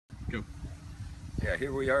Yeah,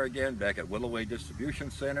 here we are again back at Willoway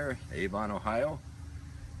Distribution Center, Avon, Ohio.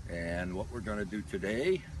 And what we're going to do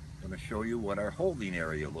today, I'm going to show you what our holding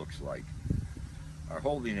area looks like. Our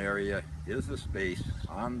holding area is the space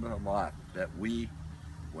on the lot that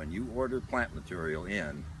when you order plant material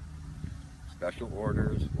in, special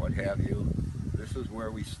orders, what have you, this is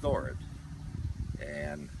where we store it.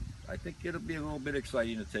 And I think it'll be a little bit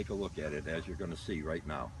exciting to take a look at it, as you're going to see right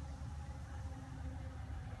now.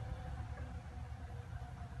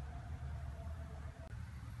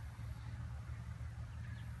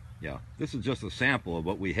 Yeah, this is just a sample of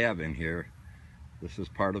what we have in here. This is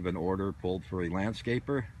part of an order pulled for a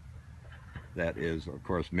landscaper. That is, of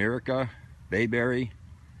course, Mirica, bayberry,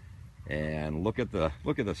 and look at the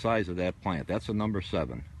size of that plant. That's a number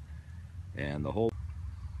 7, and the whole.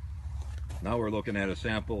 Now we're looking at a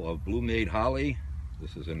sample of blue maid holly.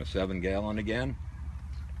 This is in a 7-gallon again,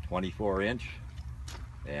 24-inch,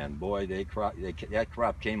 and boy, that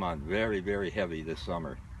crop came on very, very heavy this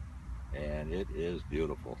summer, and it is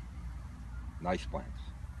beautiful. Nice plants.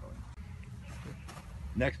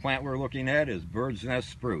 Next plant we're looking at is bird's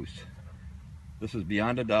nest spruce. This is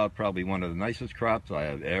beyond a doubt probably one of the nicest crops I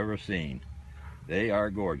have ever seen. They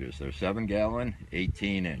are gorgeous. They're 7-gallon,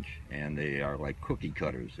 18-inch, and they are like cookie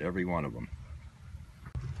cutters, every one of them.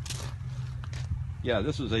 Yeah,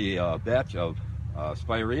 this is a batch of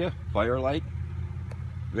Spirea, Firelight.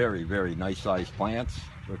 Very, very nice sized plants.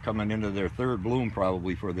 They're coming into their 3rd bloom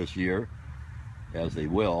probably for this year, as they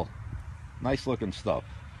will. Nice looking stuff.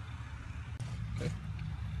 Okay.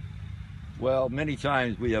 Well, many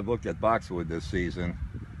times we have looked at boxwood this season,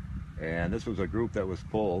 and this was a group that was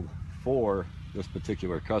pulled for this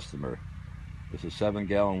particular customer. This is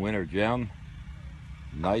 7-gallon winter gem.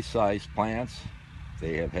 Nice sized plants.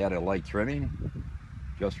 They have had a light trimming,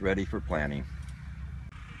 just ready for planting.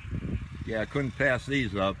 Yeah, I couldn't pass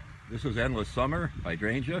these up. This is Endless Summer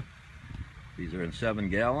hydrangea. These are in 7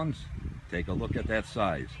 gallons. Take a look at that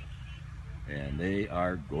size, and they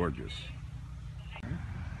are gorgeous.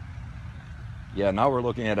 Yeah, now we're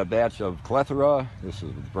looking at a batch of Clethra. This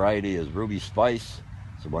is, the variety is Ruby Spice.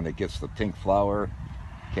 It's the one that gets the pink flower,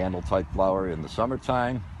 candle type flower in the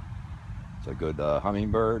summertime. It's a good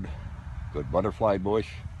hummingbird, good butterfly bush.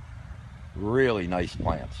 Really nice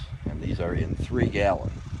plants, and these are in 3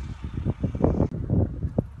 gallon.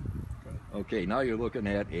 Okay, now you're looking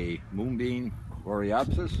at a moonbeam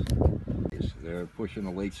coreopsis. They're pushing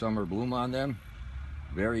a late summer bloom on them.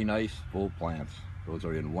 Very nice full plants. Those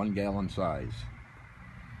are in 1 gallon size.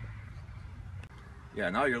 Yeah,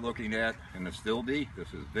 now you're looking at, in the Stilby, this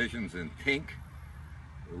is Visions in pink.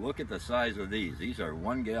 Look at the size of these. These are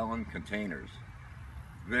 1 gallon containers.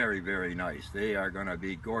 Very, very nice. They are going to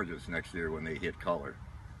be gorgeous next year when they hit color.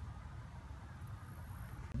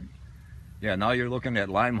 Yeah, now you're looking at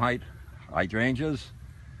Limelight hydrangeas.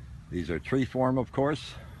 These are tree form, of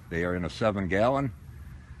course. They are in a 7 gallon,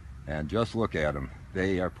 and just look at them.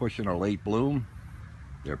 They are pushing a late bloom.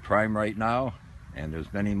 They're prime right now, and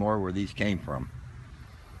there's many more where these came from.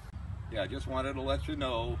 Yeah, I just wanted to let you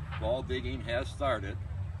know fall digging has started.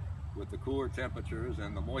 With the cooler temperatures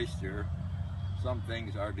and the moisture, some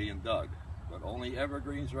things are being dug, but only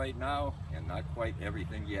evergreens right now, and not quite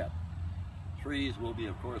everything yet. Trees will be,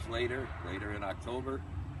 of course, later in October.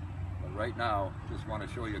 But right now, just want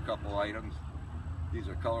to show you a couple items. These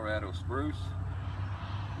are Colorado spruce.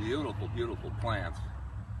 Beautiful, beautiful plants.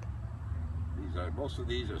 Most of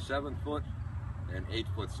these are 7-foot and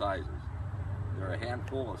 8-foot sizes. There are a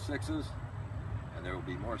handful of 6s, and there will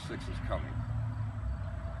be more 6s coming.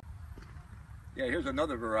 Yeah, here's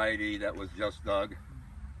another variety that was just dug.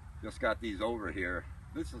 Just got these over here.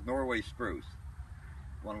 This is Norway spruce.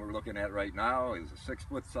 One we're looking at right now is a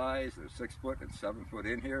 6-foot size. There's 6-foot and 7-foot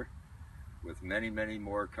in here, with many, many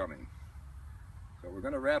more coming. So we're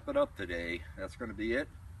going to wrap it up today. That's going to be it.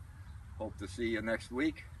 Hope to see you next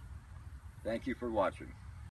week. Thank you for watching.